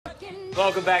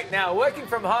Welcome back. Now, working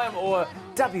from home, or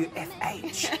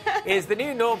WFH, is the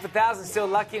new norm for thousands still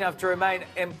lucky enough to remain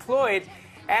employed.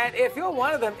 And if you're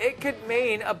one of them, it could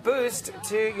mean a boost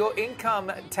to your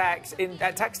income tax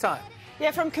at tax time. Yeah,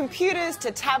 from computers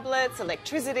to tablets,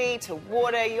 electricity to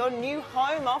water, your new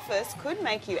home office could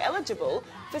make you eligible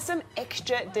for some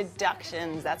extra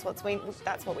deductions. That's what we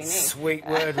need. Sweet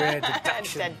word, Red.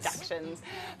 Deductions. Deductions.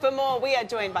 For more, we are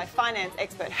joined by finance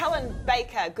expert Helen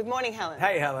Baker. Good morning, Helen.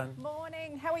 Hey, Helen.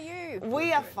 Morning. How are you?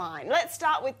 We are fine. Let's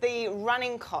start with the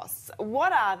running costs.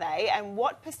 What are they and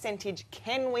what percentage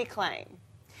can we claim?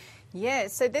 Yeah,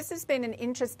 so this has been an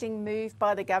interesting move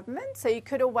by the government. So you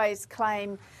could always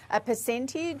claim a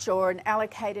percentage or an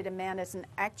allocated amount as an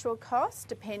actual cost,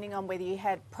 depending on whether you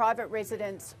had private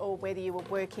residence or whether you were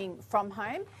working from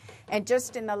home. And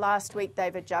just in the last week,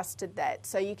 they've adjusted that.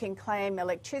 So you can claim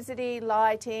electricity,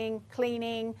 lighting,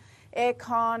 cleaning,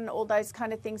 aircon, all those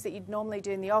kind of things that you'd normally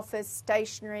do in the office,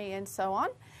 stationery and so on.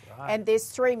 And there's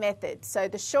three methods. So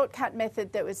the shortcut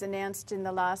method that was announced in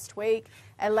the last week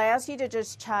allows you to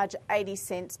just charge 80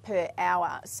 cents per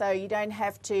hour. So you don't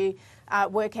have to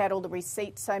work out all the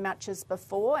receipts so much as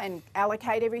before and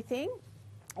allocate everything.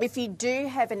 If you do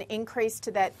have an increase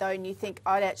to that, though, and you think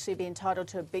I'd actually be entitled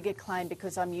to a bigger claim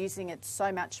because I'm using it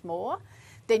so much more,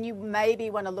 then you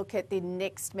maybe want to look at the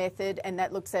next method, and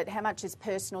that looks at how much is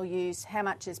personal use, how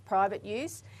much is private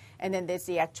use, and then there's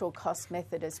the actual cost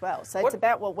method as well. So it's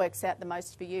about what works out the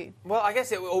most for you. Well, I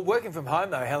guess working from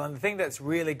home, though, Helen, the thing that's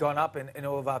really gone up in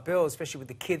all of our bills, especially with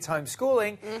the kids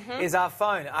homeschooling, is our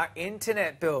phone, our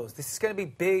internet bills. This is going to be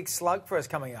a big slug for us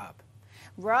coming up.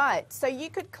 Right. So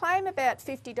you could claim about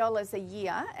 $50 a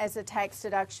year as a tax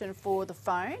deduction for the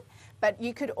phone, but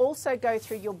you could also go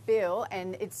through your bill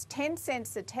and it's 10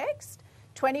 cents a text,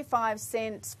 25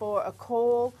 cents for a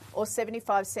call, or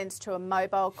 75 cents to a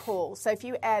mobile call. So if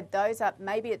you add those up,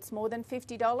 maybe it's more than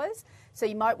 $50. So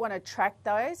you might want to track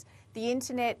those. The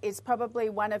internet is probably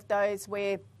one of those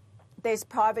where there's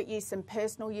private use and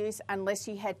personal use unless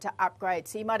you had to upgrade.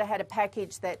 So you might have had a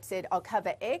package that said, I'll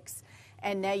cover X,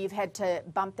 and now you've had to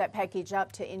bump that package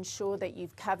up to ensure that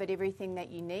you've covered everything that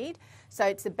you need. So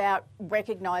it's about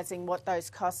recognising what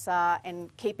those costs are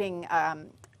and keeping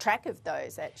track of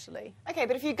those, actually. Okay,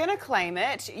 but if you're going to claim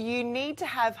it, you need to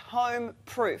have home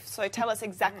proof. So tell us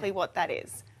exactly what that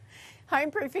is.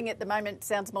 Homeproofing at the moment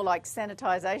sounds more like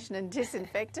sanitisation and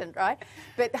disinfectant, right?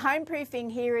 But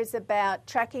homeproofing here is about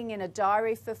tracking in a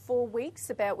diary for 4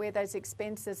 weeks about where those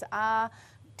expenses are,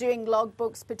 doing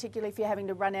logbooks, particularly if you're having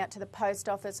to run out to the post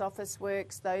office,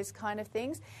 Officeworks, those kind of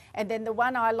things. And then the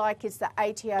one I like is the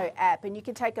ATO app, and you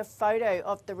can take a photo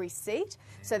of the receipt,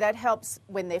 so that helps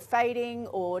when they're fading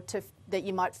or that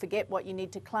you might forget what you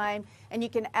need to claim, and you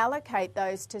can allocate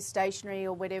those to stationery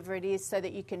or whatever it is so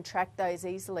that you can track those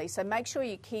easily. So make sure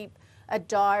you keep a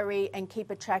diary and keep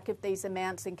a track of these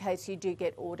amounts in case you do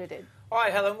get audited. All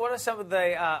right, Helen, what are some of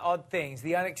the odd things,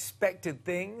 the unexpected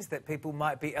things that people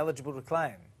might be eligible to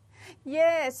claim?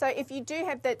 Yeah, so if you do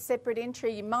have that separate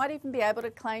entry, you might even be able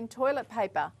to claim toilet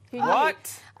paper.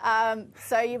 What?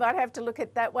 So you might have to look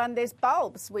at that one. There's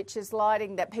bulbs, which is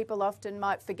lighting that people often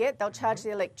might forget. They'll charge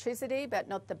the electricity, but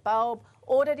not the bulb.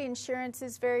 Audit insurance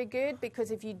is very good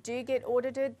because if you do get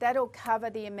audited, that'll cover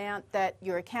the amount that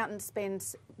your accountant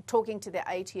spends talking to the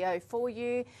ATO for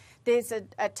you. There's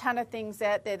a ton of things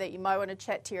out there that you might want to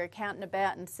chat to your accountant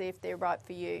about and see if they're right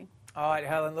for you. All right,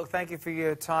 Helen, look, thank you for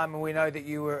your time, and we know that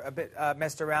you were a bit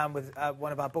messed around with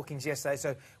one of our bookings yesterday,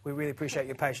 so we really appreciate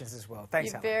your patience as well.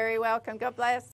 Thanks, Helen. You're very welcome. God bless.